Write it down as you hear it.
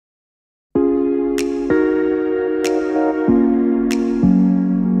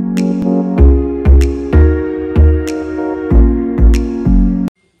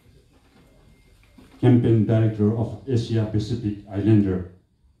Director of Asia Pacific Islander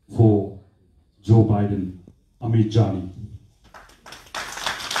for Joe Biden, Amit Jani.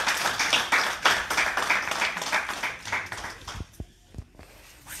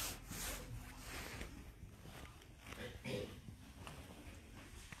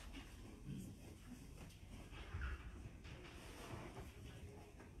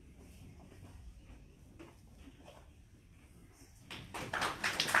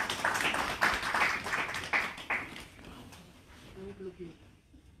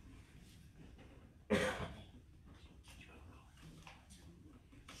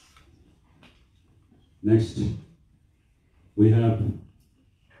 Next, we have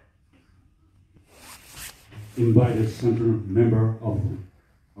invited central member of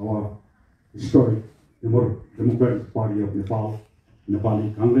our historic Democratic Party of Nepal,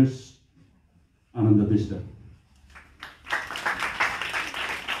 Nepali Congress, Ananda Bisda.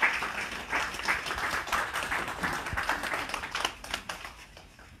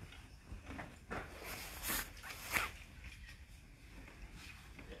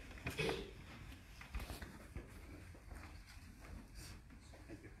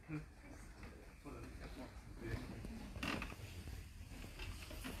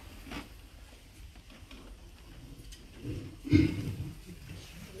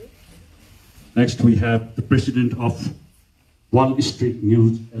 Next, we have the president of Wall Street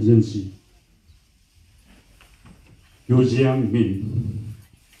News Agency, Yu Jiang Min.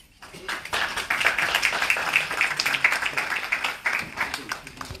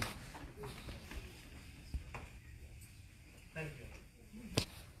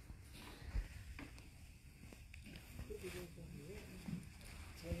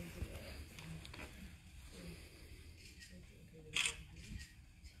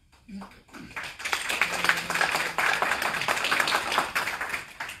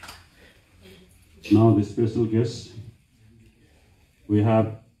 Now the special guest, we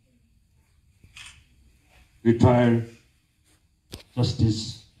have retired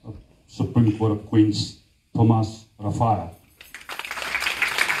Justice of Supreme Court of Queens, Thomas Raphael.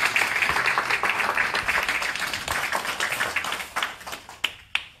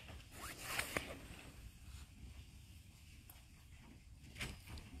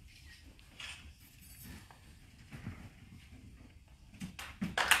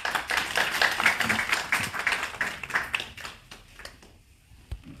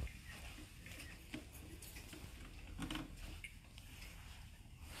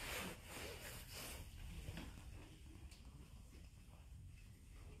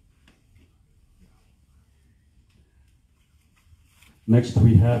 Next,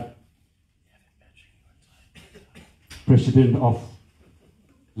 we have President of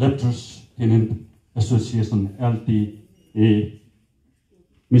Lectures Tenant Association, LTA,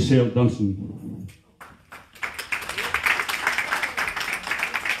 Michelle Dunson.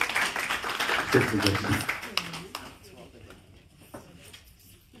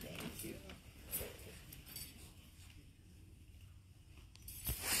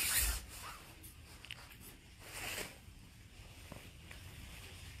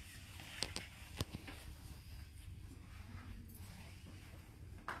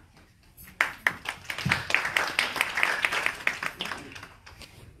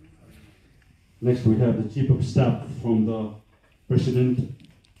 Next, we have the Chief of Staff from the President,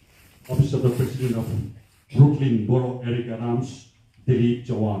 Office of the President of Brooklyn Borough Area Rams, Dilip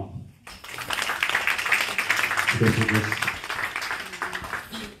Chawan.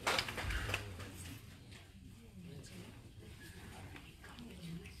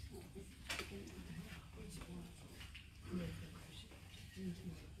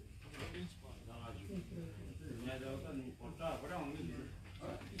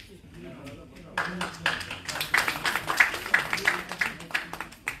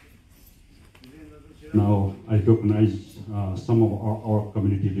 Now, I recognize some of our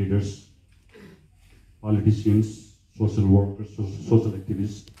community leaders, politicians, social workers, social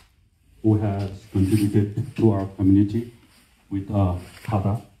activists who have contributed to our community with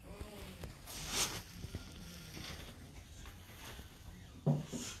Khada.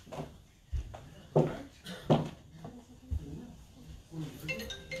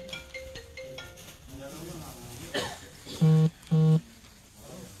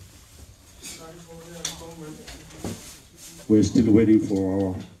 We're still waiting for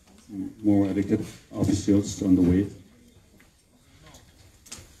our more elected officials on the way.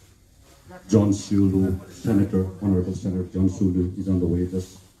 John Sulu, Senator, Honorable Senator John Sulu is on the way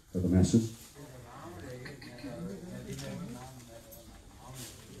just for the message.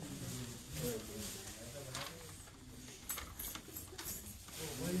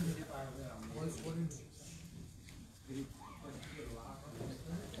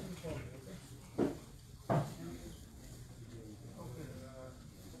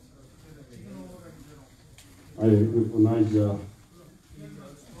 I recognize the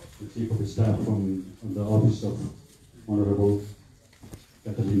Chief of Staff from the Office of Honorable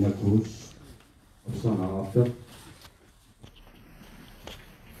Catalina Cruz of Sana after.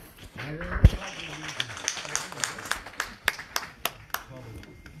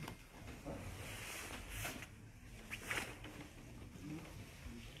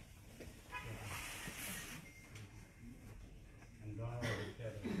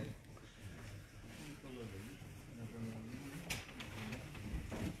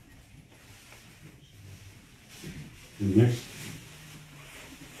 Next,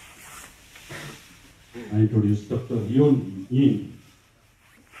 I introduce Dr. Hyun Yin.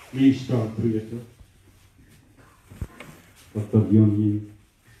 Please start creator. Dr. Hyun Yin.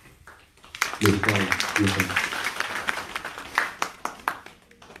 Please start creator.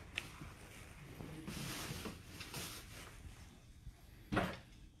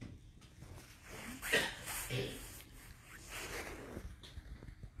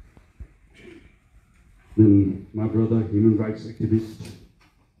 Then my brother, human rights activist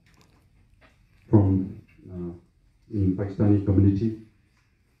from in Pakistani community,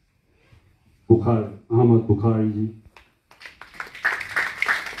 Ahmad Bukhari ji.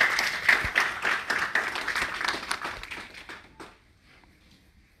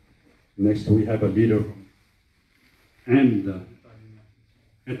 Next we have a leader and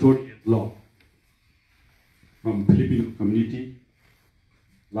authority at law from Filipino community,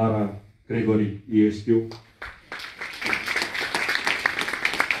 Lara Gregory ESQ.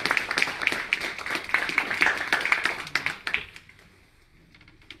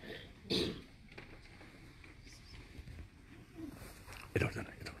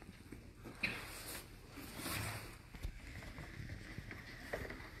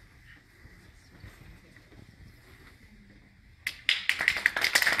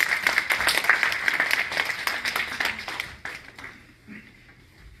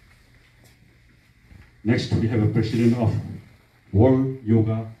 Next, we have a president of World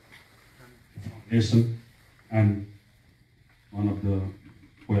Yoga Foundation and one of the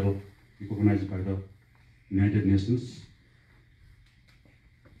well recognized by the United Nations,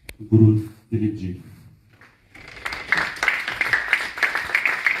 Guru Dilip Ji.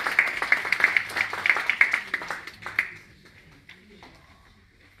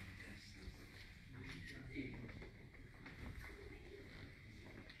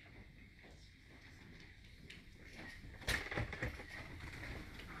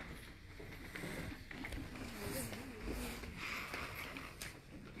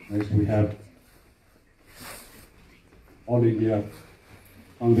 Next, we have All India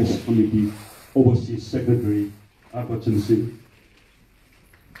Congress Committee Overseas Secretary Harbachan Singh.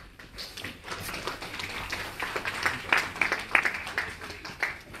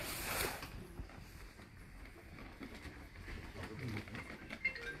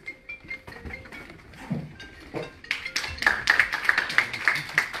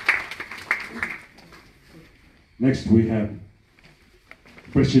 Next, we have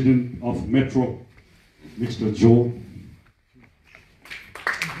President of Metro, Mr. Joe.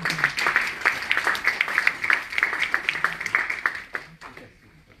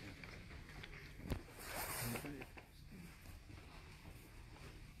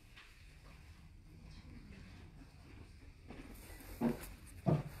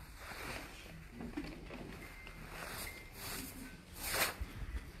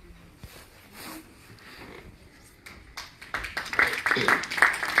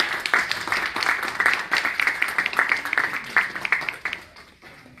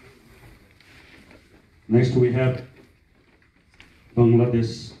 Next, we have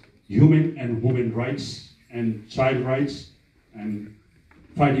Bangladesh Human and Women Rights and Child Rights and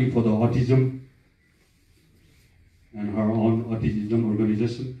fighting for the autism and her own autism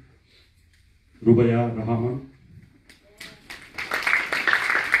organization, Rubaya Rahman.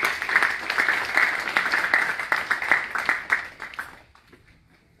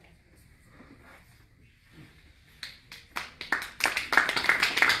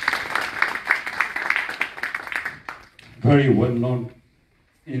 Very well known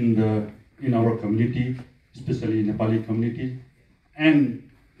in our community, especially Nepali community, and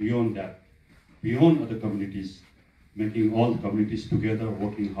beyond that, beyond other communities, making all the communities together,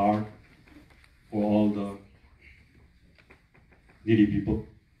 working hard for all the needy people.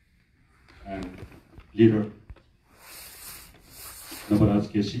 And leader Nabaraj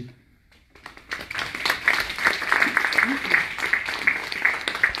Keshi.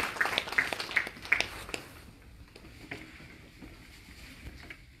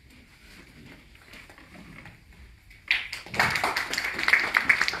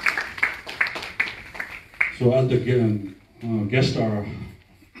 So as the guests are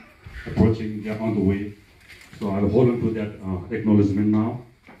approaching, they're on the way. So I'll hold on to that acknowledgement now.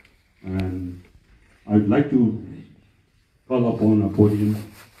 And I'd like to call upon a podium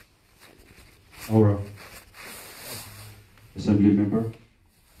our assembly member,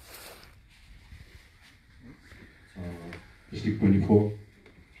 District 24,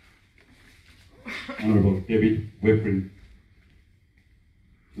 Honorable David Webrin,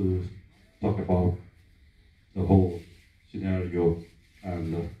 to talk about the whole scenario,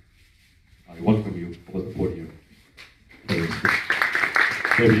 and I welcome you over the podium. David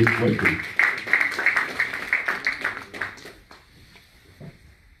Webrin.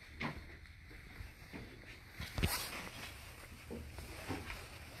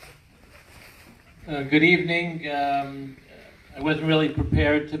 Good evening. I wasn't really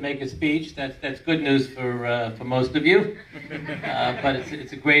prepared to make a speech. That's good news for most of you. But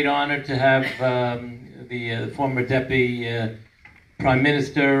it's a great honor to have the former Deputy Prime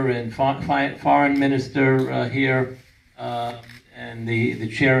Minister and Foreign Minister here, and the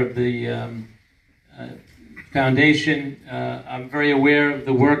chair of the foundation. I'm very aware of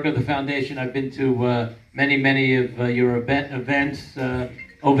the work of the foundation. I've been to many of your events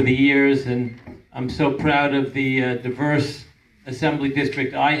over the years, and I'm so proud of the diverse assembly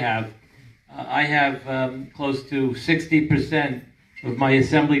district I have. I have close to 60% of my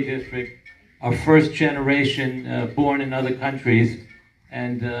assembly district are first generation born in other countries,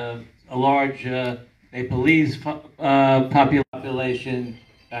 and a large Nepalese population,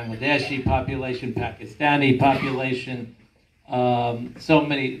 Bangladeshi population, Pakistani population. So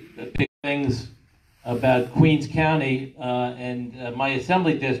many big things about Queens County and my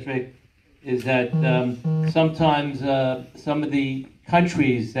assembly district is that sometimes some of the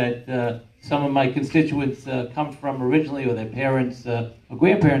countries that some of my constituents come from originally, or their parents or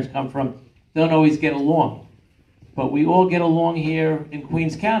grandparents come from, don't always get along. But we all get along here in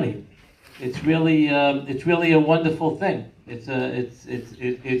Queens County. It's really a wonderful thing. It's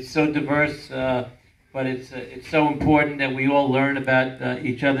so diverse, but it's so important that we all learn about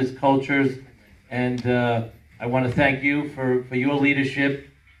each other's cultures. And I want to thank you for your leadership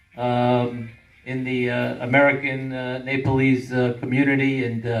in the American Nepalese community,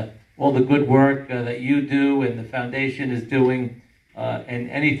 and all the good work that you do and the foundation is doing, and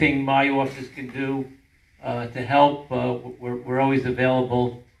anything my office can do to help, we're always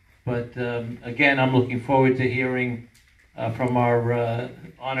available. But again, I'm looking forward to hearing from our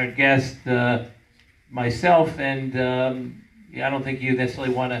honored guest, myself, and I don't think you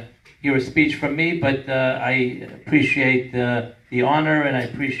necessarily want to hear a speech from me, but I appreciate the honor, and I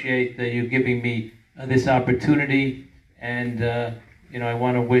appreciate you giving me this opportunity. And I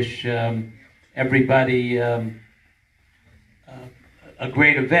want to wish everybody a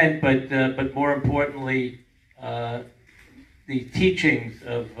great event, but more importantly, the teachings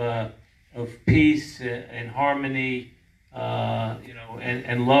of peace and harmony,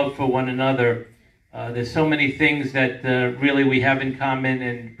 and love for one another. There's so many things that really we have in common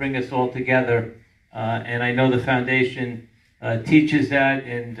and bring us all together. And I know the foundation teaches that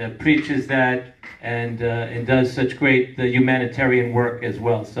and preaches that, and does such great humanitarian work as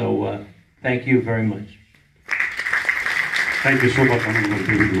well. So thank you very much. Thank you so much, Honorable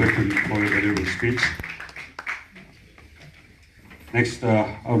David Webrin, for your valuable speech. Next,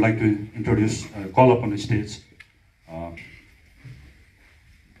 I would like to introduce, call up on the stage,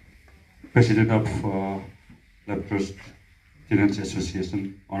 President of Left Trust Tenants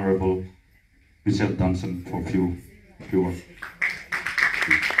Association, Honorable Michelle Dunson, for a few words.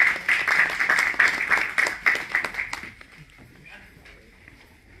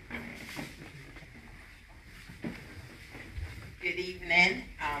 Good evening.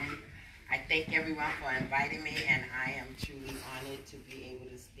 I thank everyone for inviting me, and I am truly honored to be able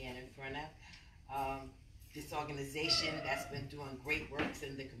to stand in front of this organization that's been doing great works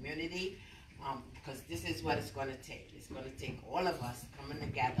in the community, because this is what it's going to take. It's going to take all of us coming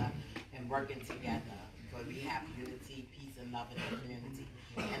together and working together, for we have unity, peace, and love in the community.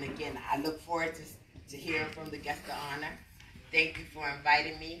 And again, I look forward to hearing from the guest of honor. Thank you for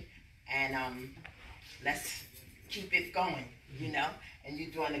inviting me, and let's keep it going, and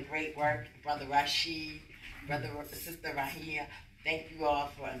you're doing a great work. Brother Rashid, Sister Rahia, thank you all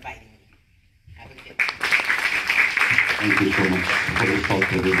for inviting me. Have a good day. Thank you so much for this talk.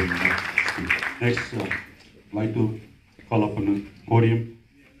 Next, I'd like to call up on the podium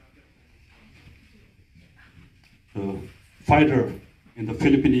the fighter in the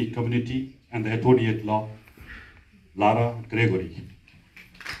Filipino community and the attorney at law, Lara Gregory.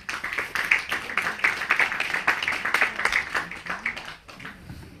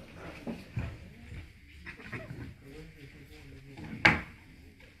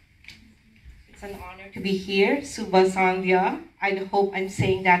 be here, Subha Sandhya. I hope I'm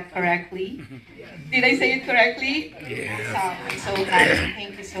saying that correctly. Did I say it correctly? Yeah. I'm so happy.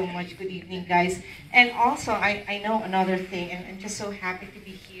 Thank you so much. Good evening, guys. And also, I know another thing, and I'm just so happy to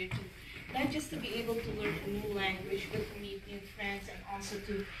be here to not just to be able to learn a new language, but to meet new friends and also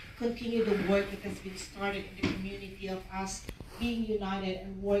to continue the work that has been started in the community of us being united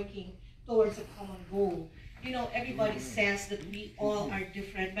and working towards a common goal. You know, everybody says that we all are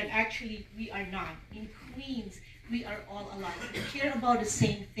different, but actually we are not. In Queens, we are all alike. We care about the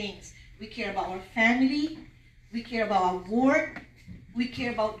same things. We care about our family, we care about our work, we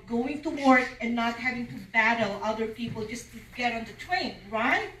care about going to work and not having to battle other people just to get on the train,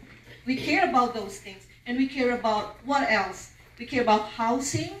 right? We care about those things. And we care about what else? We care about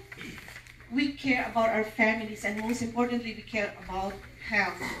housing, we care about our families, and most importantly, we care about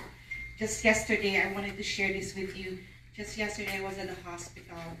health. Just yesterday, I wanted to share this with you. Just yesterday, I was at the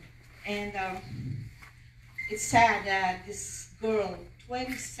hospital, and it's sad that this girl,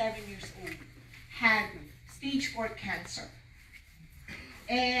 27 years old, had stage 4 cancer.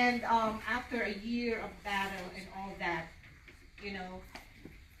 And after a year of battle and all that, you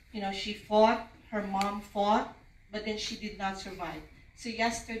know, she fought, her mom fought, but then she did not survive. So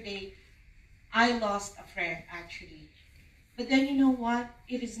yesterday, I lost a friend, actually. But then you know what?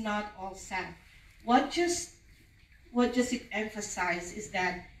 It is not all sad. What just it emphasizes is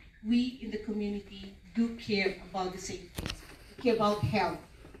that we in the community do care about the same things. We care about health.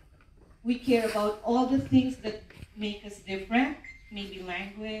 We care about all the things that make us different, maybe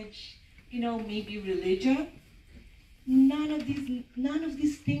language, you know, maybe religion. None of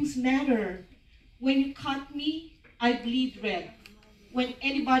these things matter. When you cut me, I bleed red. When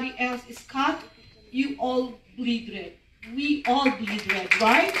anybody else is cut, you all bleed red. We all bleed red,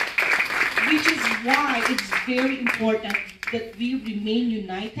 right? Which is why it's very important that we remain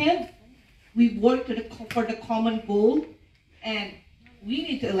united. We work for the common goal, and we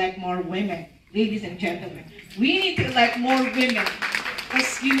need to elect more women, ladies and gentlemen. We need to elect more women.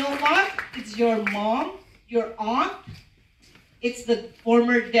 Because you know what? It's your mom, your aunt, it's the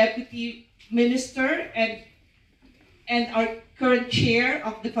former deputy minister, and our current chair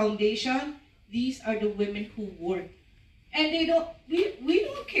of the foundation. These are the women who work. And we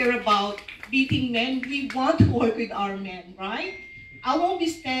don't care about beating men. We want to work with our men, right? I won't be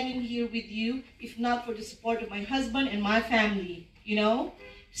standing here with you if not for the support of my husband and my family, you know?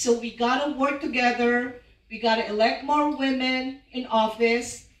 So we gotta work together. We gotta elect more women in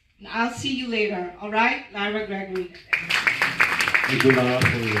office. And I'll see you later, all right? Lyra Gregory. Thank you, Lara,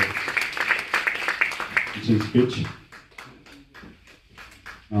 for your speech.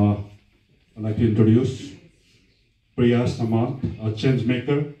 Now, I'd like to introduce Priya Samarth, a change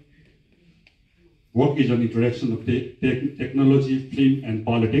maker. Work is an interaction of technology, film, and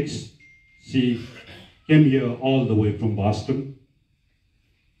politics. She came here all the way from Boston.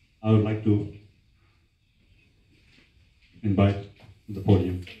 I would like to invite to the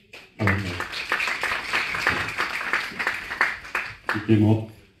podium. She came up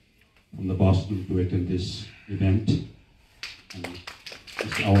from the Boston to attend this event, and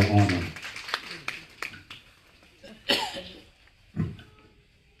it's our honor.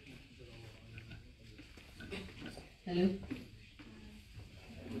 Hello.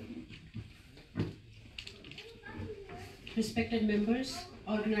 Respected members,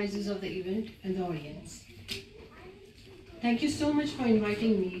 organizers of the event, and the audience. Thank you so much for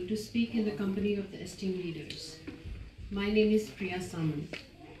inviting me to speak in the company of the esteemed leaders. My name is Priya Samarth.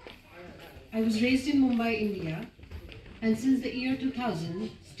 I was raised in Mumbai, India, and since the year 2000,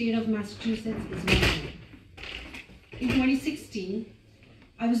 state of Massachusetts is my home. In 2016,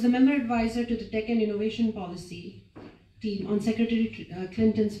 I was the member advisor to the Tech and Innovation Policy team on Secretary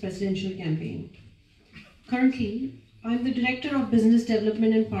Clinton's presidential campaign. Currently, I'm the Director of Business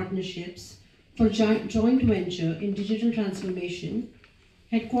Development and Partnerships for Joint Venture in Digital Transformation,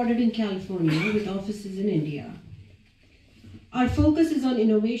 headquartered in California with offices in India. Our focus is on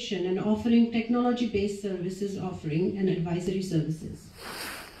innovation and offering technology-based services offering and advisory services.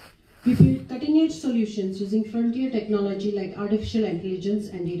 We build cutting-edge solutions using frontier technology like artificial intelligence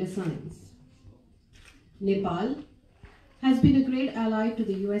and data science. Nepal has been a great ally to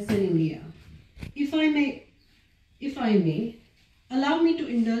the US and India. If I may, allow me to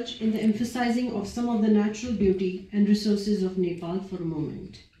indulge in the emphasizing of some of the natural beauty and resources of Nepal for a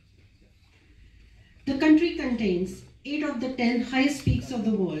moment. The country contains 8 of the 10 highest peaks of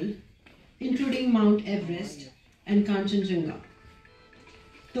the world, including Mount Everest and Kanchenjunga,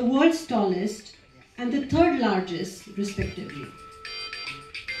 the world's tallest and the 3rd largest, respectively.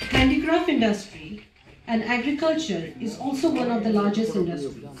 Handicraft industry and agriculture is also one of the largest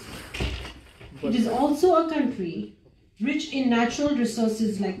industries. It is also a country rich in natural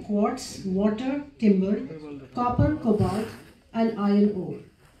resources like quartz, water, timber, copper, cobalt, and iron ore.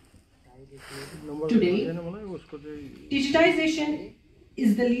 Today, digitization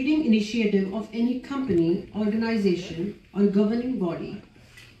is the leading initiative of any company, organization, or governing body,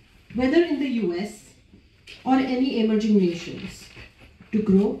 whether in the US or any emerging nations, to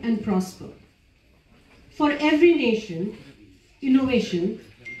grow and prosper. For every nation, innovation,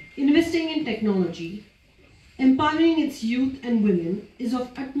 investing in technology, empowering its youth and women is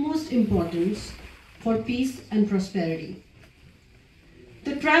of utmost importance for peace and prosperity.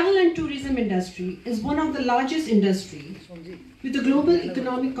 The travel and tourism industry is one of the largest industries with a global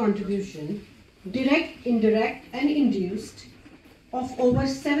economic contribution, direct, indirect, and induced, of over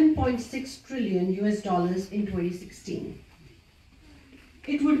 7.6 trillion US dollars in 2016.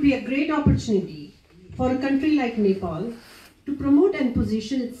 It would be a great opportunity for a country like Nepal to promote and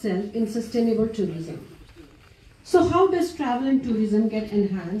position itself in sustainable tourism. So how does travel and tourism get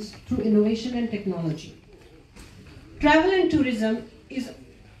enhanced through innovation and technology? Travel and tourism is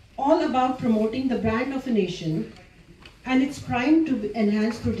all about promoting the brand of a nation, and it's primed to be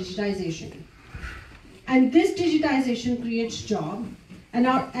enhanced through digitization. And this digitization creates jobs and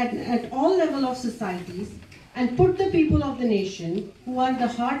are at all levels of societies and put the people of the nation, who are the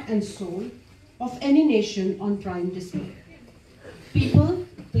heart and soul of any nation, on prime display. People,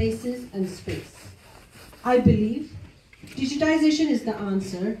 places, and space. I believe digitization is the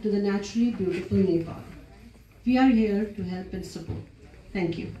answer to the naturally beautiful Nepal. We are here to help and support.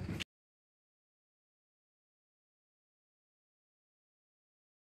 Thank you.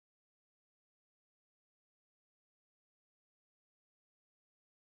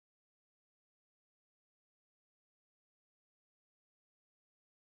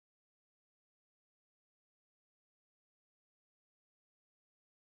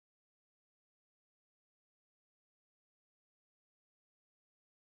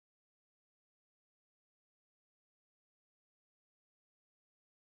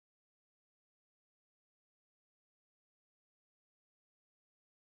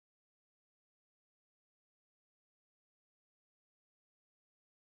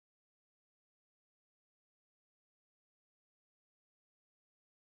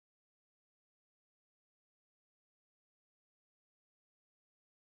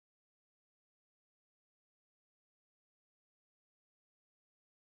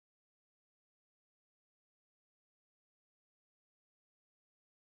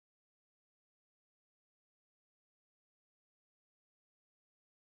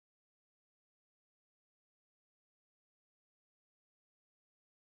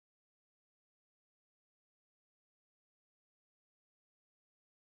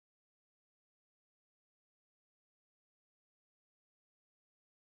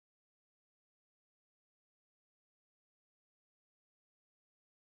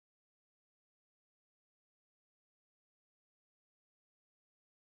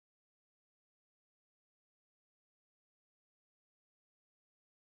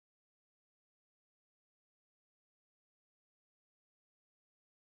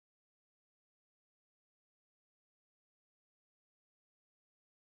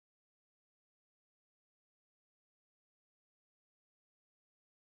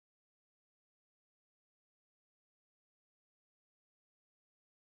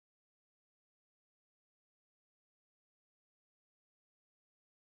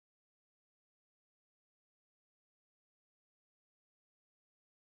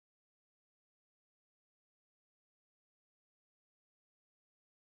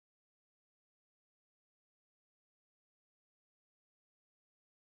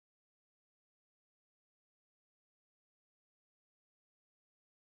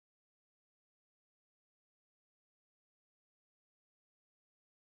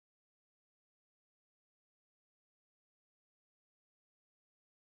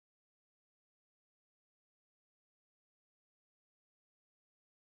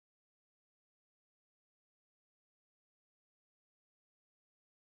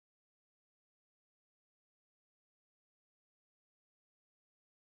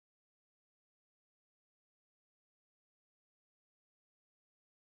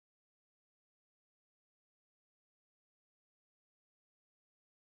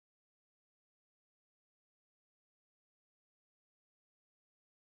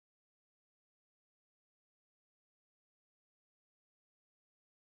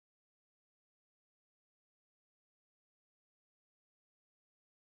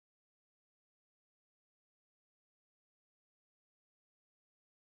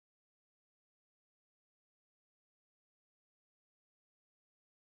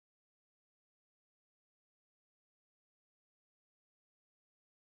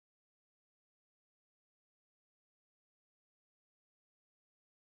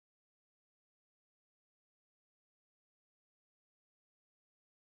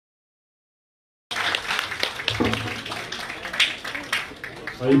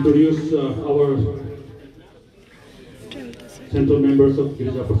 I introduce our central members of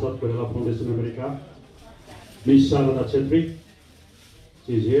Girija Prasad Koirala Foundation America. Ms. Sharada Chetri,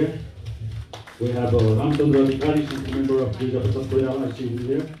 she is here. We have Ramchandra Adhikari, she is a member of Girija Prasad Koirala, she is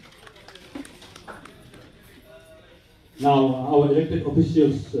here. Now, our elected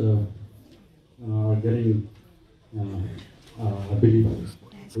officials are getting, I believe,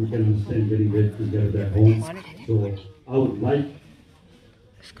 we can understand, getting ready to get back home. So, I would like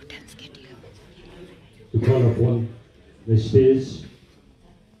to call upon the stage,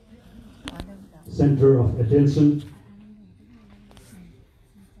 center of attention,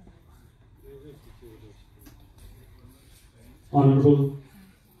 Honorable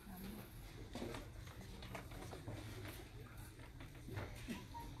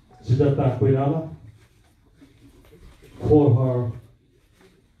Siddhartha Koirala, for her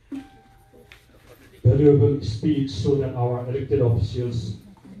valuable speech so that our elected officials,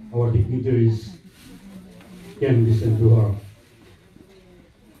 our dignitaries can listen to her.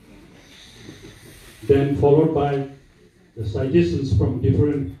 Then followed by the citations from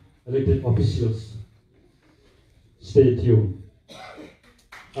different elected officials. Stay tuned.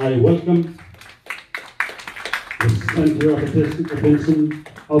 I welcome the center of attention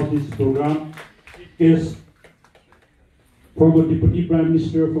of this program is former Deputy Prime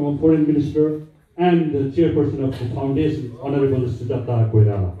Minister, former Foreign Minister, and the chairperson of the foundation, Honorable Siddhartha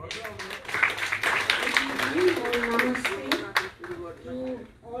Koirala.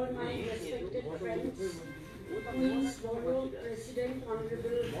 Queen's Borough President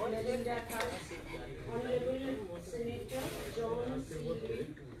Honorable Melinda Katz, Honorable Senator John C. Lee,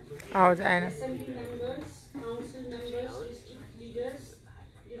 Assembly members, council members, district leaders,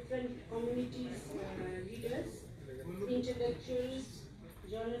 different communities leaders, intellectuals,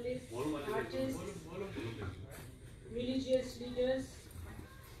 journalists, artists, religious leaders,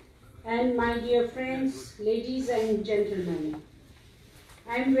 and my dear friends, ladies and gentlemen.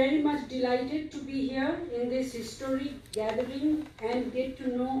 I am very much delighted to be here in this historic gathering and get to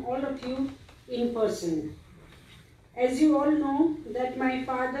know all of you in person. As you all know, that my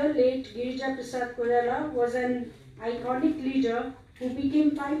father, late Girija Prasad Koirala, was an iconic leader who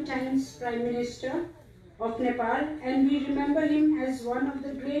became 5 times Prime Minister of Nepal, and we remember him as one of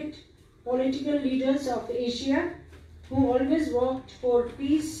the great political leaders of Asia who always worked for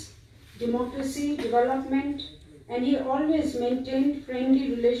peace, democracy, development, and he always maintained friendly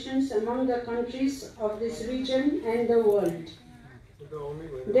relations among the countries of this region and the world.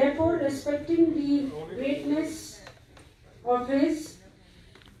 Therefore, respecting the greatness of the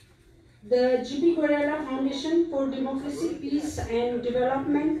G.P. Koirala Foundation for Democracy, Peace and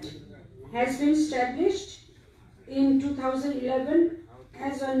Development has been established in 2011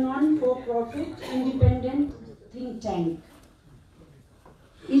 as a non-for-profit independent think tank.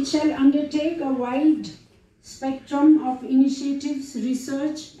 It shall undertake a wide spectrum of initiatives,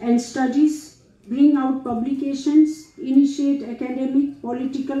 research and studies, bring out publications, initiate academic,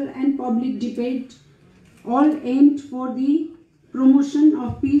 political and public debate, all aimed for the promotion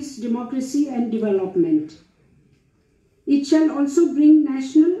of peace, democracy and development. It shall also bring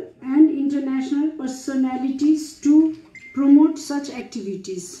national and international personalities to promote such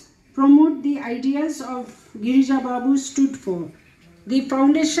activities, promote the ideas of Girija Babu stood for. The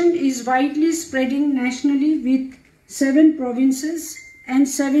foundation is widely spreading nationally with 7 provinces and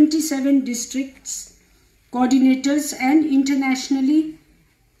 77 districts, coordinators, and internationally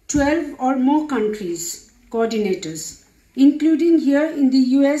 12 or more countries, coordinators, including here in the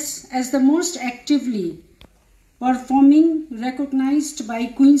US as the most actively performing, recognized by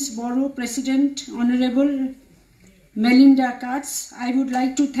Queen's Borough President Honorable Melinda Katz. I would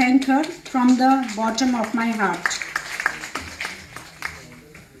like to thank her from the bottom of my heart.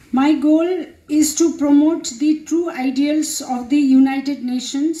 My goal is to promote the true ideals of the United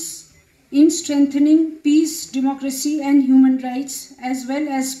Nations in strengthening peace, democracy and human rights, as well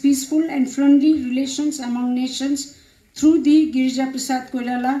as peaceful and friendly relations among nations through the Girija Prasad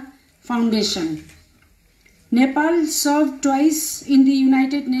Koirala Foundation. Nepal served twice in the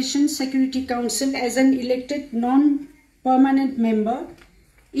United Nations Security Council as an elected non-permanent member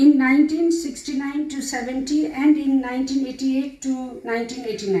in 1969 to 70 and in 1988 to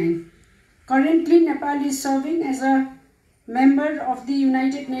 1989. Currently, Nepal is serving as a member of the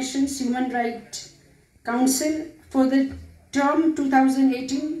United Nations Human Rights Council for the term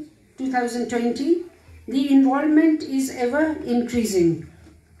 2018-2020. The involvement is ever increasing.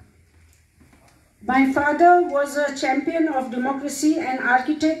 My father was a champion of democracy and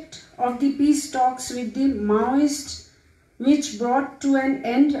architect of the peace talks with the Maoists, which brought to an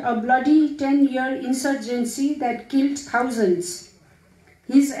end a bloody 10-year insurgency that killed thousands.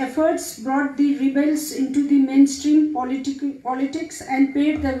 His efforts brought the rebels into the mainstream politics and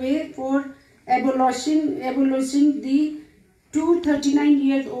paved the way for abolishing the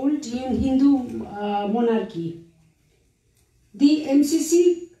 239-year-old Hindu monarchy. The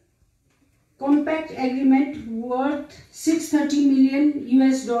MCC Compact Agreement worth $630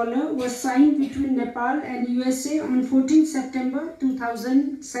 million was signed between Nepal and USA on 14 September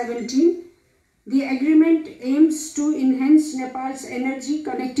 2017. The agreement aims to enhance Nepal's energy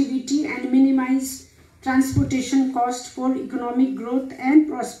connectivity and minimize transportation costs for economic growth and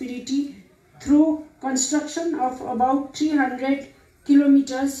prosperity through construction of about 300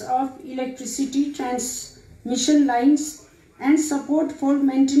 kilometers of electricity transmission lines and support for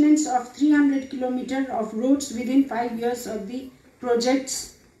maintenance of 300 kilometers of roads within 5 years of the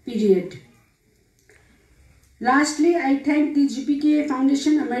project's period. Lastly, I thank the GPKA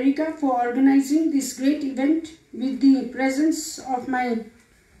Foundation America for organizing this great event with the presence of my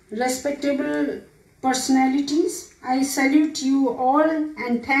respectable personalities. I salute you all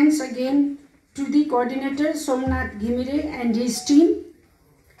and thanks again to the coordinator Somnath Ghimire and his team.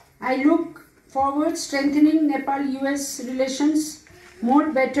 I look forward strengthening Nepal-US relations,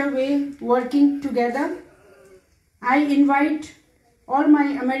 more better way working together. I invite all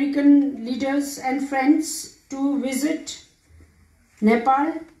my American leaders and friends to visit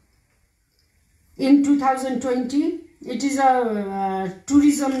Nepal in 2020. It is a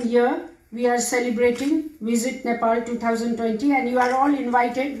tourism year. We are celebrating Visit Nepal 2020 and you are all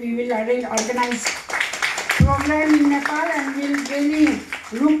invited. We will organize program in Nepal and we'll really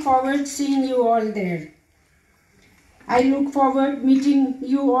look forward seeing you all there. I look forward meeting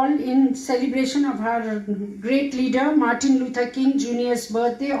you all in celebration of our great leader Martin Luther King Jr.'s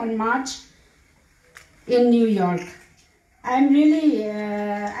birthday on March in New York. I'm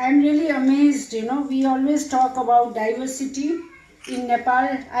really amazed. You know, we always talk about diversity in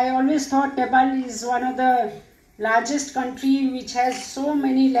Nepal. I always thought Nepal is one of the largest country which has so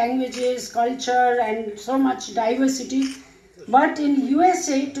many languages, culture, and so much diversity. But in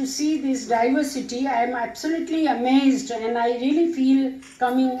USA, to see this diversity, I am absolutely amazed, and I really feel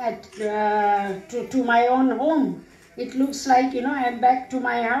coming to my own home. It looks like, you know, I am back to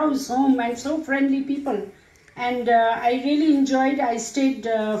my house, home, and so friendly people. And I really enjoyed. I stayed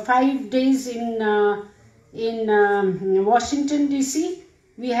 5 days in Washington, D.C.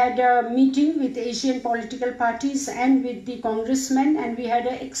 We had a meeting with Asian political parties and with the congressmen, and we had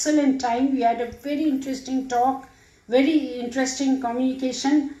an excellent time. We had a very interesting talk, very interesting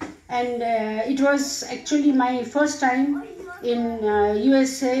communication, and it was actually my first time in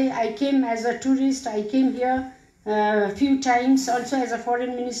USA. I came as a tourist. I came here a few times. Also as a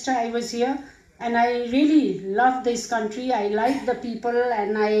foreign minister, I was here, and I really love this country. I like the people,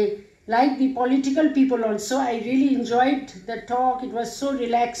 and I like the political people also. I really enjoyed the talk. It was so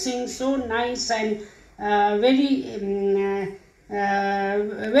relaxing, so nice, and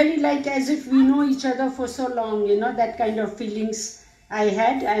very like as if we know each other for so long, you know, that kind of feelings I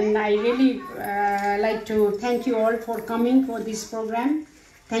had. And I really like to thank you all for coming for this program.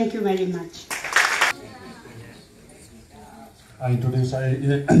 Thank you very much. I acknowledge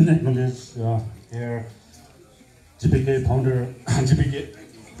here GPK founder, GPK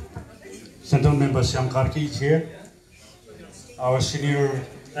Central Member Syam Karki is here. Our senior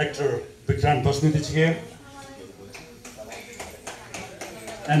actor Vikrant Basmit is here.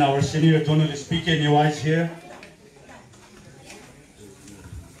 And our senior journalist PK Newa is here.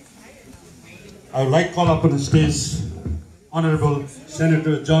 I would like to call up on the stage Honorable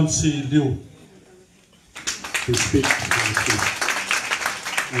Senator John C. Liu to speak.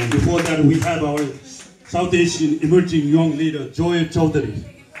 And before that, we have our South Asian emerging young leader, Joy Chaudhary.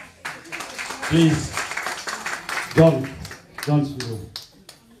 Please, John C. Liu.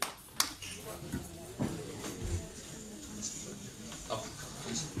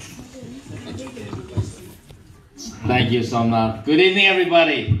 Thank you, Somnath. Good evening,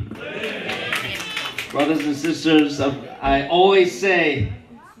 everybody. Brothers and sisters, I always say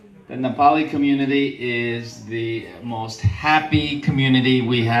the Nepali community is the most happy community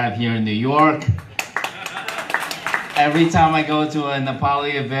we have here in New York. Every time I go to a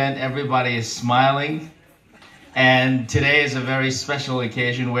Nepali event, everybody is smiling. And today is a very special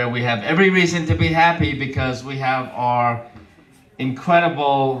occasion where we have every reason to be happy because we have our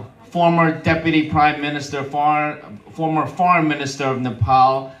incredible former Deputy Prime Minister, former Foreign Minister of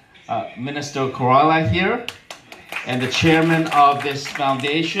Nepal, Minister Koirala here, and the chairman of this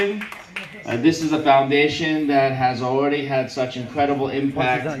foundation. This is a foundation that has already had such incredible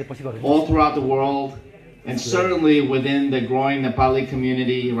impact all throughout the world, and certainly within the growing Nepali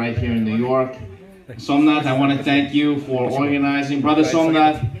community right here in New York. Somnath, I want to thank you for organizing. Brother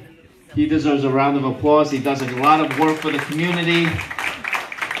Somnath, he deserves a round of applause. He does a lot of work for the community.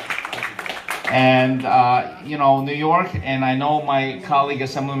 And, you know, New York, and I know my colleague,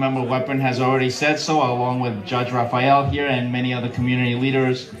 Assemblymember Weapon, has already said so, along with Judge Raphael here and many other community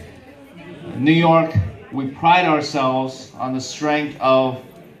leaders. New York, we pride ourselves on the strength of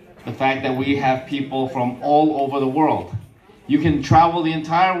the fact that we have people from all over the world. You can travel the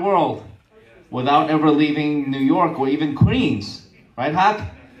entire world without ever leaving New York or even Queens, right,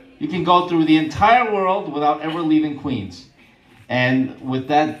 Hak? You can go through the entire world without ever leaving Queens. And with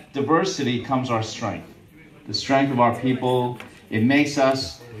that diversity comes our strength. The strength of our people, it makes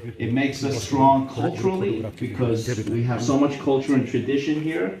us strong culturally because we have so much culture and tradition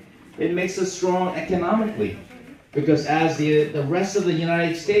here. It makes us strong economically because as the rest of the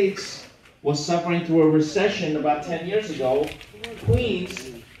United States was suffering through a recession about 10 years ago,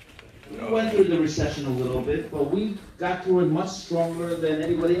 Queens, we went through the recession a little bit, but we got through it much stronger than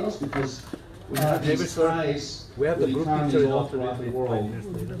anybody else because we have these ties with economies all throughout the world,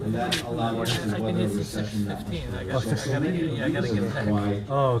 and that allowed us to weather a recession that much. So many reasons why,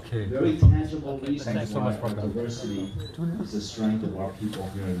 very tangible reasons why our diversity is the strength of our people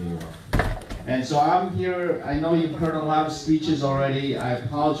here in New York. And so I'm here, I know you've heard a lot of speeches already. I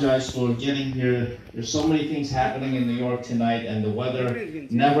apologize for getting here. There's so many things happening in New York tonight, and the weather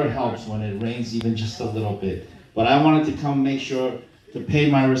never helps when it rains even just a little bit. But I wanted to come make sure to pay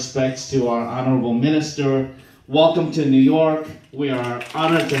my respects to our Honorable Minister. Welcome to New York. We are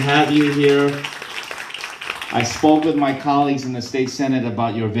honored to have you here. I spoke with my colleagues in the State Senate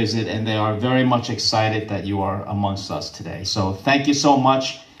about your visit, and they are very much excited that you are amongst us today. So thank you so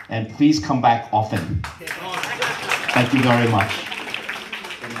much, and please come back often. Thank you very much.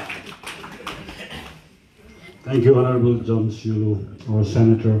 Thank you, Honorable John Shiulu, our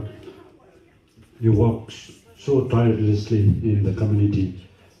Senator. You work so tirelessly in the community,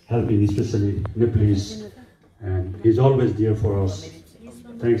 helping especially Nepalese, and he's always there for us.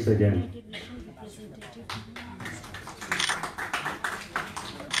 Thanks again.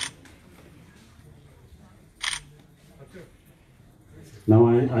 Now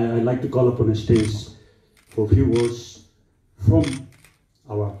I'd like to call upon a stage for a few words from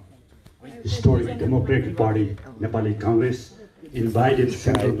our historic Democratic Party, Nepali Congress, invited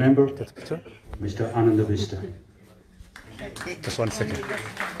Central Member, Mr. Ananda Vista. Just 1 second.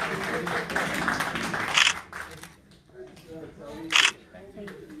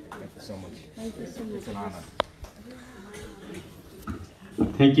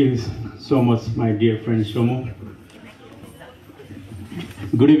 Thank you so much, my dear friend Shomo.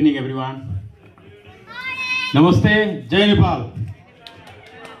 Good evening, everyone. Namaste, Jai Nepal.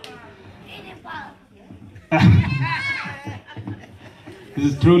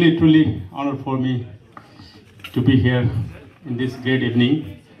 This is truly honor for me to be here in this great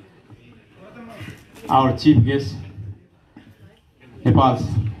evening. Our chief guest, Nepal's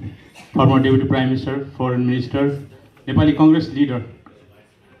former Deputy Prime Minister, Foreign Minister, Nepali Congress leader,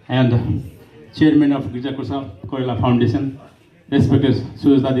 and Chairman of Girjaprasad Koirala Foundation, respected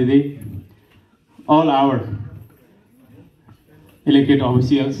Sujata Didi, all our elected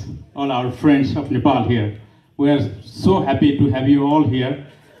officials, all our friends of Nepal here. We are so happy to have you all here.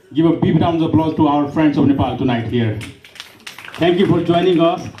 Give a big round of applause to our friends of Nepal tonight here. Thank you for joining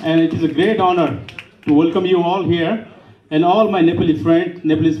us, and it is a great honor to welcome you all here, and all my Nepalese friends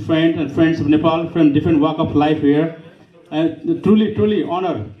and friends of Nepal from different walk of life here. And truly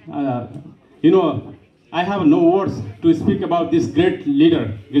honor. You know, I have no words to speak about this great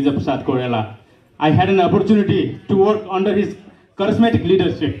leader, Girjaprasad Koirala. I had an opportunity to work under his charismatic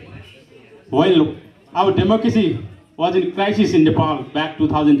leadership. While our democracy was in crisis in Nepal back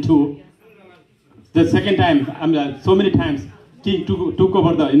 2002, the second time, so many times, King took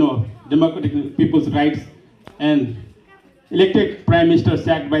over the democratic people's rights, and elected Prime Minister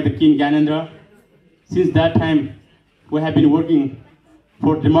sacked by the King Gyanendra. Since that time, we have been working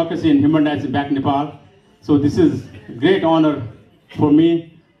for democracy and human rights back in Nepal. So this is a great honor for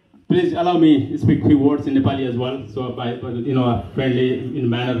me. Please allow me to speak a few words in Nepali as well. So by a friendly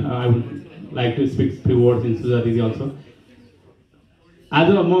manner, I would like to speak a few words in Sujata Didi also. आज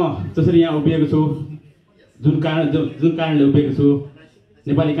म जसरी यहाँ उभिएको छु, जुन कारणले उभिएको छु,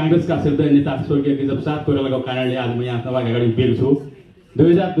 नेपाली कांग्रेसका श्रद्धेय नेता स्वर्गीय गिरिजाप्रसाद कोइरालाको कारणले आज म यहाँ तपाईहरुको अगाडि उभिएको छु।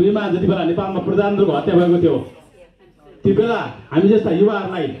 2002 मा जति बेला नेपालमा प्रजातन्त्रको हत्या भएको थियो, त्यो बेला हामी जस्ता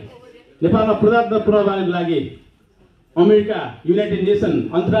युवाहरूलाई नेपालमा प्रजातन्त्र पुनर्निर्माणको लागि अमेरिका, युनाइटेड नेसन,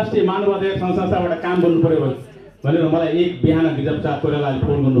 अन्तर्राष्ट्रिय मानवाधिकार संस्थाबाट काम गर्नु पर्यो भनेर मलाई एक बिहान गिरिजाप्रसाद कोइरालाले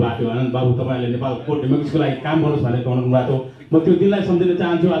फोन गर्नु भएको थियो। आनन्द बाबु तपाईले नेपालको डेमोक्रेसीको लागि काम गर्नुस् भनेर भन्नु भएको थियो। म त्यो दिनलाई सम्झिन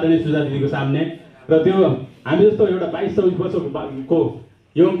चाहन्छु आदरणीय सुजाता दिदीको सामने। र त्यो हामी जस्तो एउटा 22-24 वर्षको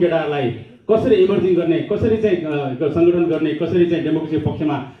यङ केटाहरूलाई कसरी इमर्जिङ गर्ने, कसरी चाहिँ सङ्गठन गर्ने, कसरी चाहिँ डेमोक्रेसी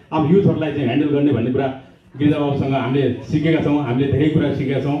पक्षमा अब युथहरूलाई चाहिँ ह्यान्डल गर्ने भन्ने कुरा गिरिजा बाबुसँग हामीले सिकेका छौँ, हामीले धेरै कुरा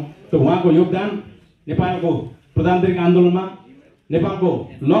सिकेका छौँ। त उहाँको योगदान नेपालको प्रजातान्त्रिक आन्दोलनमा, नेपालको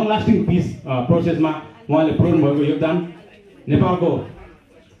लङ लास्टिङ पिस प्रोसेसमा उहाँले पुर्याउनु भएको योगदान, नेपालको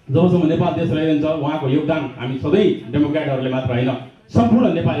जबसम्म नेपाल देश रहिरहन्छ उहाँको योगदान हामी सधैँ डेमोक्रेटहरूले मात्र होइन सम्पूर्ण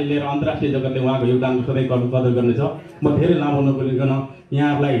नेपालीले र अन्तर्राष्ट्रिय जगतले उहाँको योगदानको सधैँ कदर गर्नेछ। म धेरै लामो नबोलिकन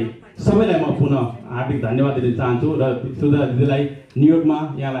यहाँहरूलाई सबैलाई म पुनः हार्दिक धन्यवाद दिन चाहन्छु र सुधा दिदीलाई न्युयोर्कमा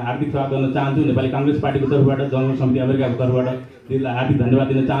यहाँलाई हार्दिक स्वागत गर्न चाहन्छु। नेपाली काङ्ग्रेस पार्टीको तर्फबाट, जनमत समिति अमेरिकाको तर्फबाट दिदीलाई हार्दिक धन्यवाद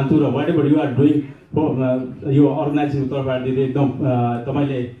दिन चाहन्छु र वाट एभर यु आर डुइङ यो अर्गनाइजेसनको तर्फबाट दिदी एकदम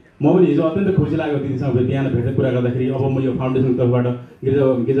तपाईँले म पनि हिजो अत्यन्त खुसी लाग्यो दिदीसँग बिहान भेटेर कुरा गर्दाखेरि। अब म यो फाउन्डेसनको तर्फबाट गिरिजा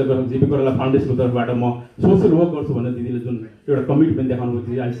जीपी कोइराला फाउन्डेसनको तर्फबाट म सोसल वर्क गर्छु भनेर दिदीले जुन एउटा कमिटमेन्ट देखाउनु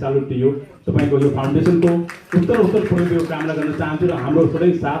भयो, आई सल्युट टु यु। तपाईँको यो फाउन्डेसनको उत्तर पुर्याउने कामना गर्न चाहन्छु र हाम्रो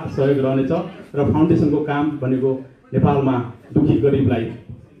सधैँ साथ सहयोग रहनेछ र फाउन्डेसनको काम भनेको नेपालमा दुखी गरिबलाई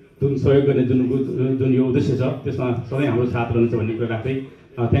जुन सहयोग गर्ने जुन यो उद्देश्य छ त्यसमा सधैँ हाम्रो साथ रहनेछ भन्ने कुरा राख्दै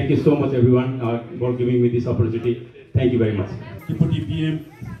thank you so much every one for giving me this opportunity. Thank you very much. Deputy PM,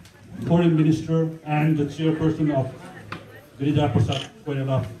 Foreign Minister, and the Chairperson of Girija Prasad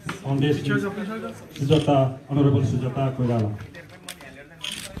Koirala Foundation, Honorable Sujata Koirala.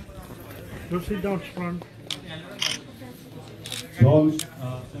 Sit down, front.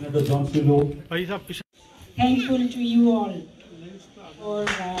 Senator John Silo. Thankful to you all for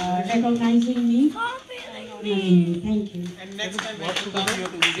recognizing me. Thank you. And next time you have to come here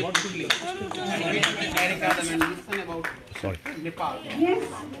to visit quickly. Listen about Nepal. Yes,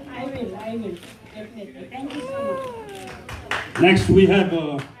 I will. Definitely. Thank you so much. Next, we have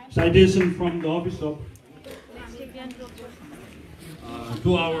a citation from the office of to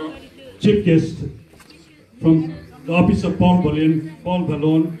our chief guest from the office of Paul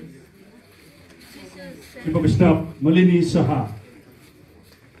Ballon, Chief of Staff Malini Saha.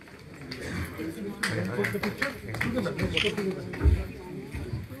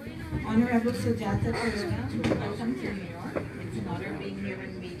 Honorable Sujata Koirala, welcome to New York. It's an honor being here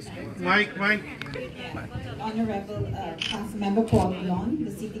in Maine. Mike. Honorable Councilmember Paul Ballon,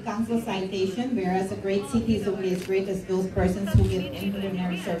 the City Council citation, whereas a great city is only as great as those persons who give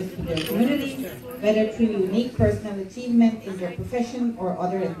exemplary service to their community, whether through unique personal achievement in their profession or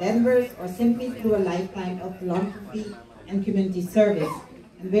other endeavors, or simply through a lifetime of philanthropy and community service.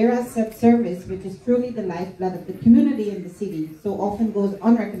 And whereas such service, which is truly the lifeblood of the community and the city, so often goes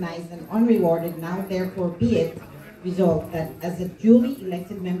unrecognized and unrewarded, now therefore be it resolved that as a duly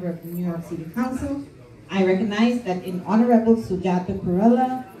elected member of the New York City Council, I recognize that in Honorable Sujata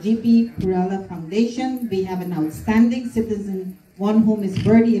Koirala, GP Koirala Foundation, we have an outstanding citizen, one whom is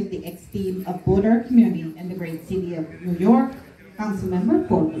worthy of the esteem of both our community and the great city of New York, Councilmember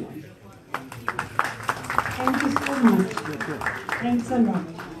Paul Ballon. Thank you so much. Thanks a lot.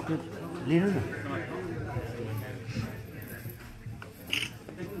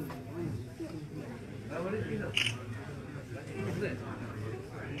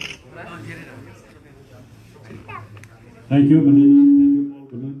 Thank you, Malini. Thank you, Paul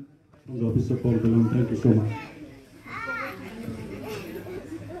Ballon, from the office of Paul Ballon. Thank you so much.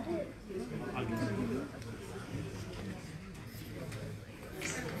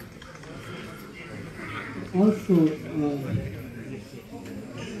 Also,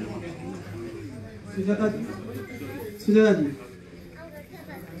 Sujata,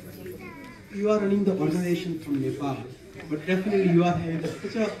 you are running the organization from Nepal, but definitely you are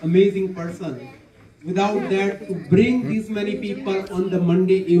such an amazing person. Without that, to bring these many people on the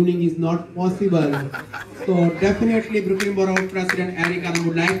Monday evening is not possible. So definitely Brooklyn Borough President Eric Allen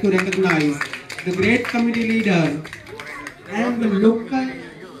would like to recognize the great committee leader and the local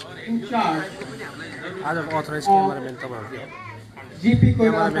in charge, GP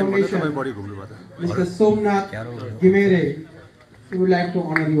Koirala Foundation, Mr. Somnath Gimere. We would like to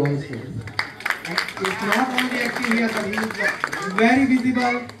honor you also. It's not only active here, but he is very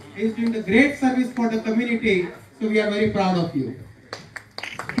visible. He is doing a great service for the community. So we are very proud of you.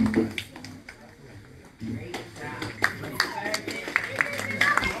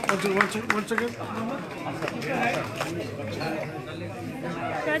 Once again.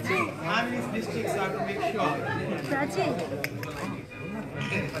 I'm in this district, so I have to make sure.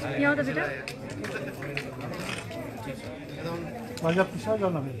 यहाँ तो बेटा Manja pisah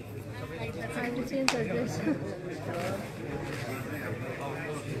jalan. change address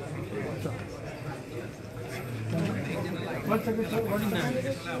Once again, sir.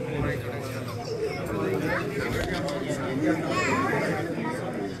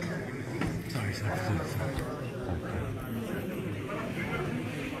 Sorry.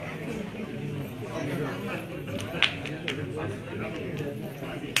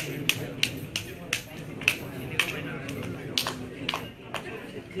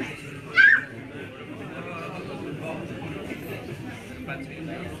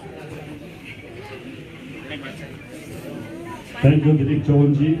 Thank you, Dilip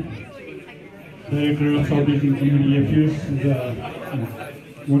Chawanji, Director of South Asian Community Affairs,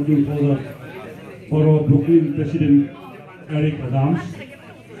 working for our Brooklyn President Eric Adams.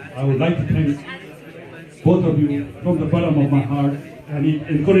 I would like to thank both of you from the bottom of my heart, and it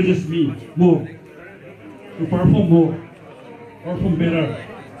encourages me more to perform better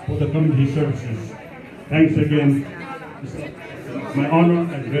for the community services. Thanks again. It's my honor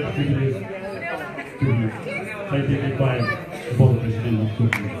and great privilege to be cited by the board president of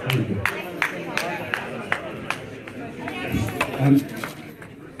Brooklyn. Thank you. And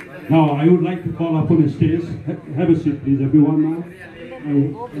now I would like to call upon the stage. Have a seat, please, everyone. Now,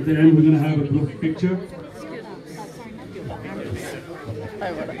 at the end, we're going to have a group picture.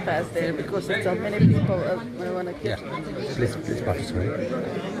 I want to pass there because so many people. I want to get. Please participate.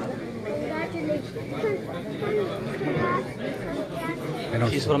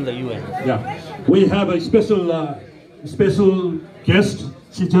 She's from the UN. Yeah, we have a special guest.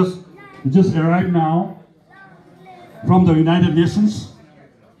 She just arrived now from the United Nations.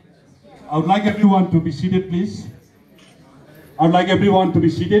 I would like everyone to be seated, please. I would like everyone to be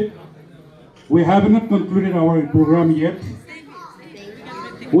seated. We have not concluded our program yet.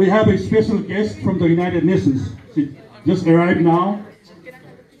 We have a special guest from the United Nations. She just arrived now.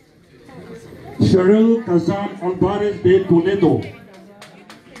 Cheryl Kazan Alvarez de Toledo.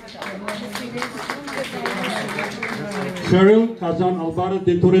 Cheryl Kazan Alvarez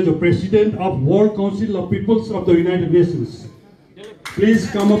de Toledo, President of World Council of Peoples of the United Nations. Please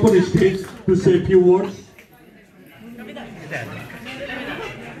come up on the stage to say a few words.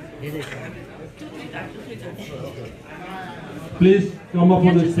 Please come up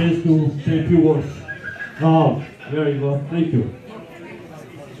on the stage to say a few words. Oh, there you go. Thank you.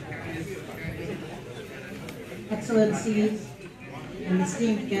 Excellencies and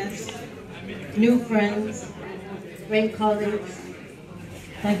esteemed guests, new friends, great colleagues,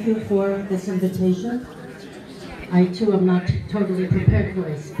 thank you for this invitation. I too am not totally prepared for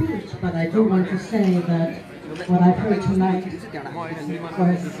a speech, but I do want to say that what I've heard tonight was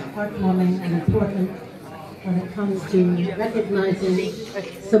heartwarming and important when it comes to recognizing,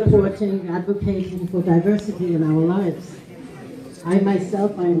 supporting, advocating for diversity in our lives. I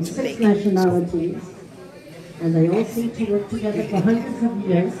myself, I am 6 nationalities, and they all seem to work together for hundreds of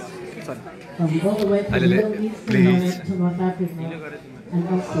years, from all the way from the Middle East to North Africa, and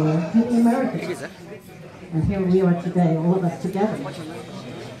elsewhere to the Americas. And here we are today, all of us together.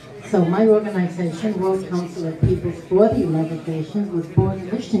 So my organization, World Council of Peoples for the United Nations, was born in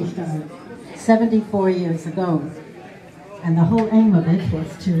Liechtenstein 74 years ago. And the whole aim of it was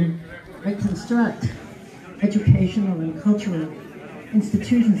to reconstruct educational and cultural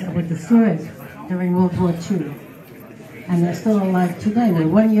institutions that were destroyed during World War II. And they're still alive today. We're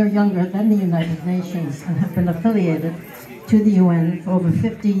 1 year younger than the United Nations and have been affiliated to the UN for over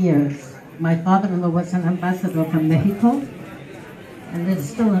 50 years. My father-in-law was an ambassador from Mexico, and it's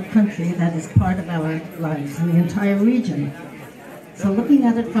still a country that is part of our lives in the entire region. So looking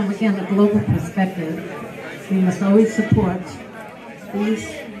at it from, again, a global perspective, we must always support these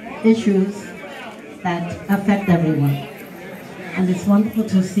issues that affect everyone. And it's wonderful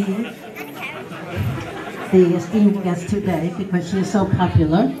to see the esteemed guest today because she is so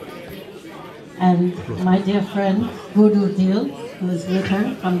popular. And my dear friend, Voodoo Deal, who is with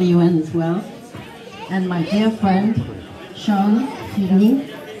her from the UN as well. And my dear friend, Sean Feeney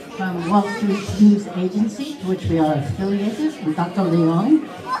from Wall Street News Agency, to which we are affiliated, and Dr. Leong.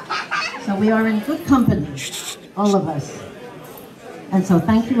 So we are in good company, all of us. And so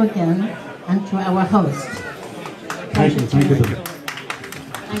thank you again, and to our host. Thank you. Thank you so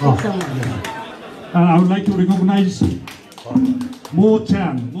much. I would like to recognize Mo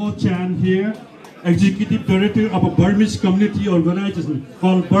Chan here, Executive Director of a Burmese community organization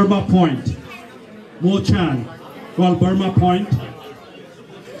called Burma Point. Mo Chan, called Burma Point.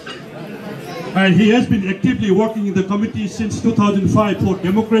 And he has been actively working in the committee since 2005 for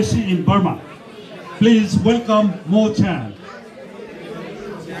democracy in Burma. Please welcome Mo Chan.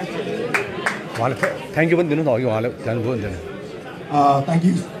 Thank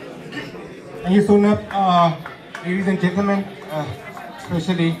you. Thank you, Sunat. Ladies and gentlemen,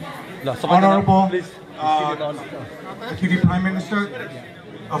 especially Honorable Deputy Prime Minister,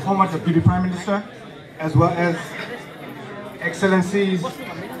 former Deputy Prime Minister, as well as Excellencies,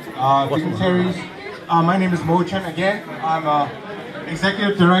 dignitaries. My name is Mo Chen again. I'm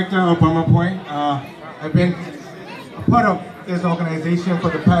Executive Director of Burma Point. I've been a part of this organization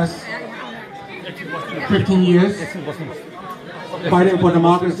for the past 15 years, fighting for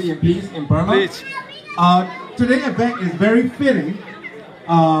democracy and peace in Burma. Today's event is very fitting,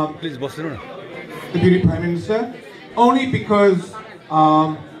 Deputy Prime Minister, only because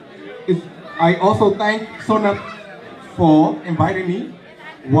I also thank Sonap for inviting me.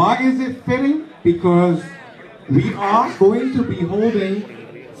 Why is it fitting? Because we are going to be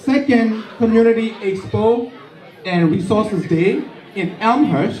holding second Community Expo and Resources Day in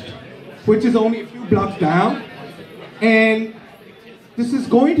Elmhurst, which is only a few blocks down. And this is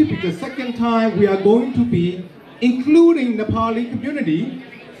going to be the second time we are going to be including Nepali community.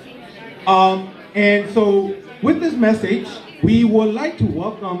 And so with this message, we would like to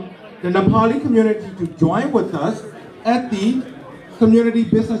welcome the Nepali community to join with us at the Community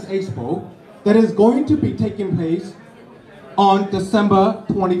Business Expo that is going to be taking place on December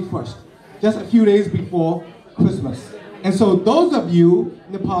 21st, just a few days before Christmas. And so those of you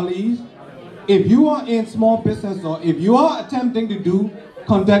Nepalis, if you are in small business or if you are attempting to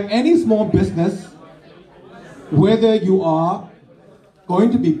conduct any small business, whether you are going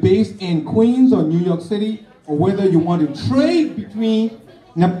to be based in Queens or New York City, or whether you want to trade between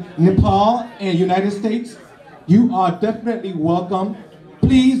Nepal and United States, you are definitely welcome.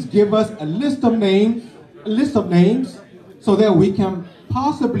 Please give us a list of names, so that we can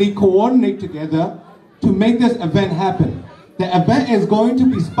possibly coordinate together to make this event happen. The event is going to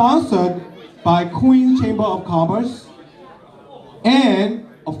be sponsored by Queens Chamber of Commerce and,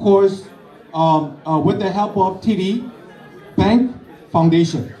 of course, with the help of TD Bank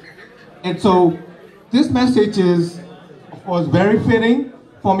Foundation. And so this message is, of course, very fitting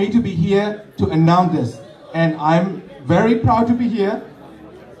for me to be here to announce this. And I'm very proud to be here.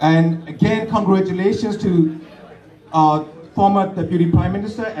 And again, congratulations to former Deputy Prime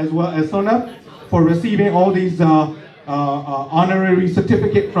Minister as well as Sonap for receiving all these honorary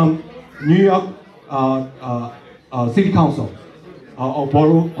certificate from New York City Council or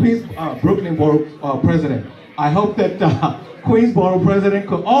Queens Brooklyn Borough President. I hope that Queens Borough President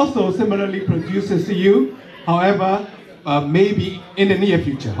could also similarly produce a CU. However, maybe in the near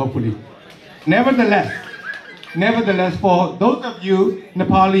future, hopefully. Nevertheless, for those of you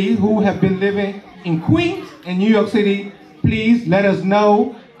Nepali who have been living in Queens and New York City, please let us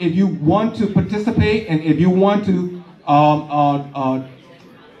know if you want to participate and if you want to, I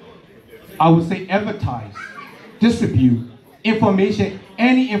would say, advertise, distribute information,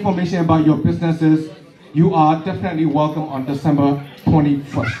 any information about your businesses. You are definitely welcome on December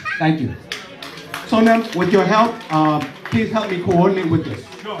 21st. Thank you. Sonam, with your help, please help me coordinate with this.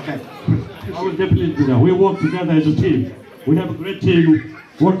 Sure. Okay. I will definitely do that. We work together as a team. We have a great team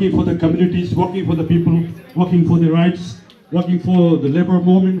working for the communities, working for the people, working for their rights, working for the labor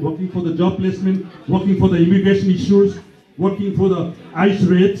movement, working for the job placement, working for the immigration issues, working for the ICE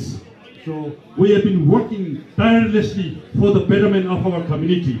raids. So we have been working tirelessly for the betterment of our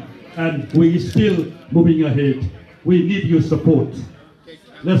community, and we are still moving ahead. We need your support.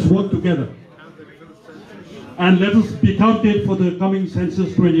 Let's work together. And let us be counted for the coming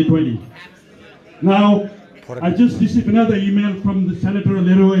census 2020. Now, I just received another email from the Senator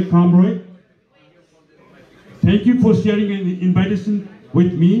Leroy Comroy. Thank you for sharing an invitation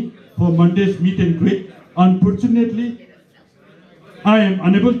with me for Monday's meet and greet. Unfortunately, I am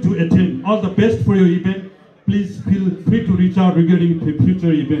unable to attend. All the best for your event. Please feel free to reach out regarding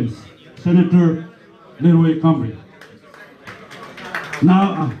future events. Senator Leroy Comroy.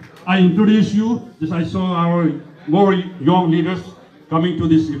 Now, I introduce you, as I saw our more young leaders coming to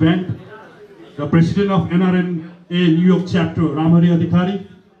this event. The President of NRNA New York Chapter, Ramhari Adhikari.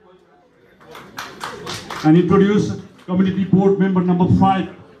 And introduce Community Board Member number 5,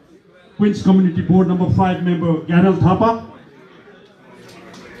 Queens Community Board number 5 member, Garal Thapa.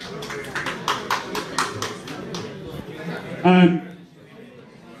 And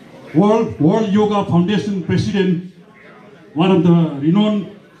World Yoga Foundation President, one of the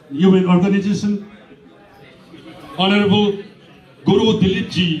renowned UN organization, Honorable Guru Dilip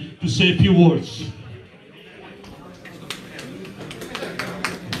Ji, to say a few words.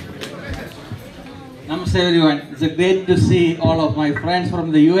 Namaste everyone. It's great to see all of my friends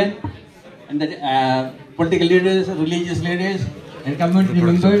from the UN and the political leaders, religious leaders and community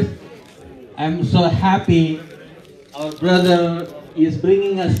members. I'm so happy our brother is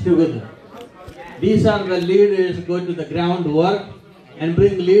bringing us together. These are the leaders who go to the ground work and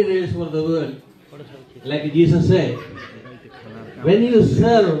bring leaders for the world. Like Jesus said, when you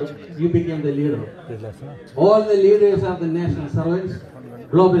serve, you become the leader. All the leaders are the national servants.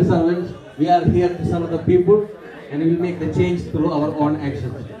 global servants. We are here to serve the people, and we will make the change through our own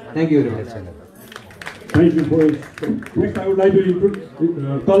actions. Thank you very much. Thank you for it. Next, I would like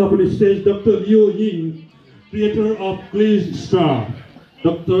to call upon the stage Dr. Liu Ying, creator of Please Star.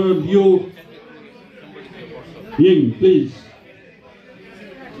 Dr. Liu Ying, please.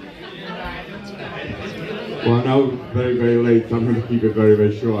 Well, I know it's very, very late, so I'm going to keep it very,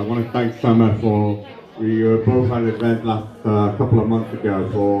 very short. I want to thank Summer for, we both had an event last couple of months ago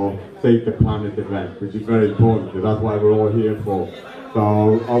for Save the Planet event, which is very important, because that's what we're all here for.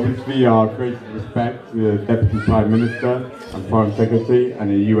 So obviously our greatest respect to the Deputy Prime Minister and Foreign Secretary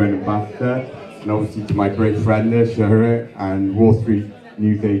and the UN Ambassador, and obviously to my great friend there, Shahir, and Wall Street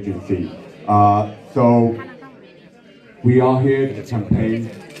News Agency. So we are here to campaign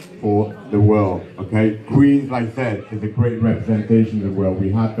for the world, okay? Queens, like I said, is a great representation of the world.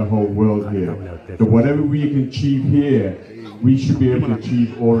 We have the whole world here. So whatever we can achieve here, we should be able to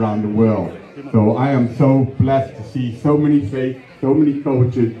achieve all around the world. So I am so blessed to see so many faiths, so many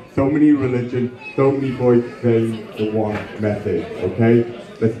cultures, so many religions, so many voices saying the one message, okay?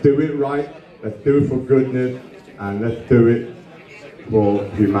 Let's do it right, let's do it for goodness, and let's do it for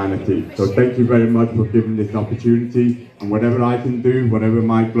humanity. So thank you very much for giving this opportunity, and whatever I can do, whatever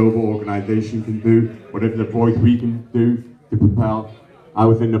my global organization can do, whatever the voice we can do to propel. I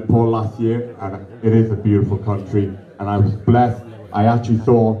was in Nepal last year, and it is a beautiful country, and I was blessed. I actually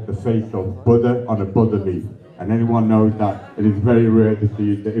saw the face of Buddha on a Buddha leaf, and anyone knows that it is very rare to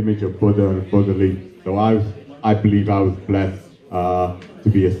see the image of Buddha on a Buddha leaf. So I believe I was blessed to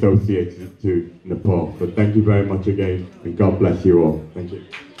be associated to Nepal. So thank you very much again, and God bless you all. Thank you.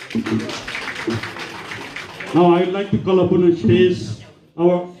 Now I'd like to call upon the stage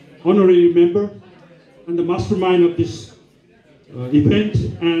our honorary member and the mastermind of this event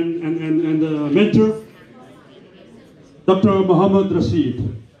and the mentor, Dr. Mohammad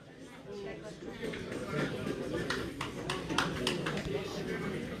Rashid.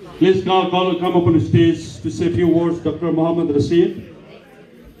 Please come up on the stage to say a few words, Dr. Mohammad Rashid.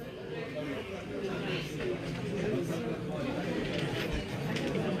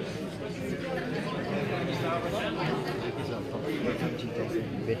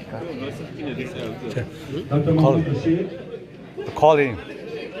 Dr. Mohammad Rashid. Call in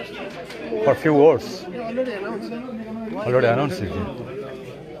for a few words. Already announced it.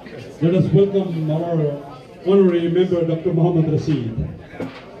 Let us welcome our honorary member, Dr. Mohammad Rashid.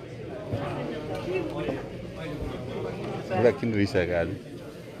 किन रिसाएको आज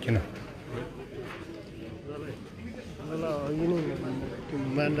किन अघि नै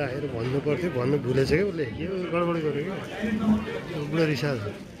मान राखेर भन्नु पर्थ्यो भन्नु भुलेछ क्या उसले के गडबड गर्यो क्या बुढा रिसाएको छ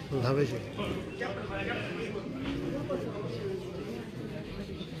थाहा पाइसक्यो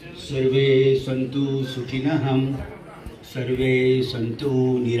सर्वे सन्तु सुखिनः सर्वे सन्तु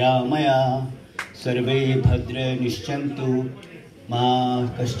निरामया सर्वे भद्रनिश्चन्तु मा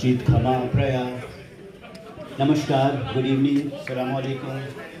कश्चित् क्षमाप्रया. Namaskar, good evening, Assalamu alaikum.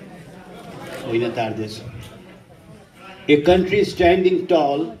 A country standing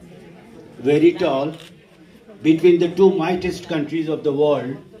tall, very tall, between the two mightiest countries of the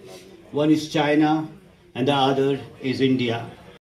world. One is China and the other is India.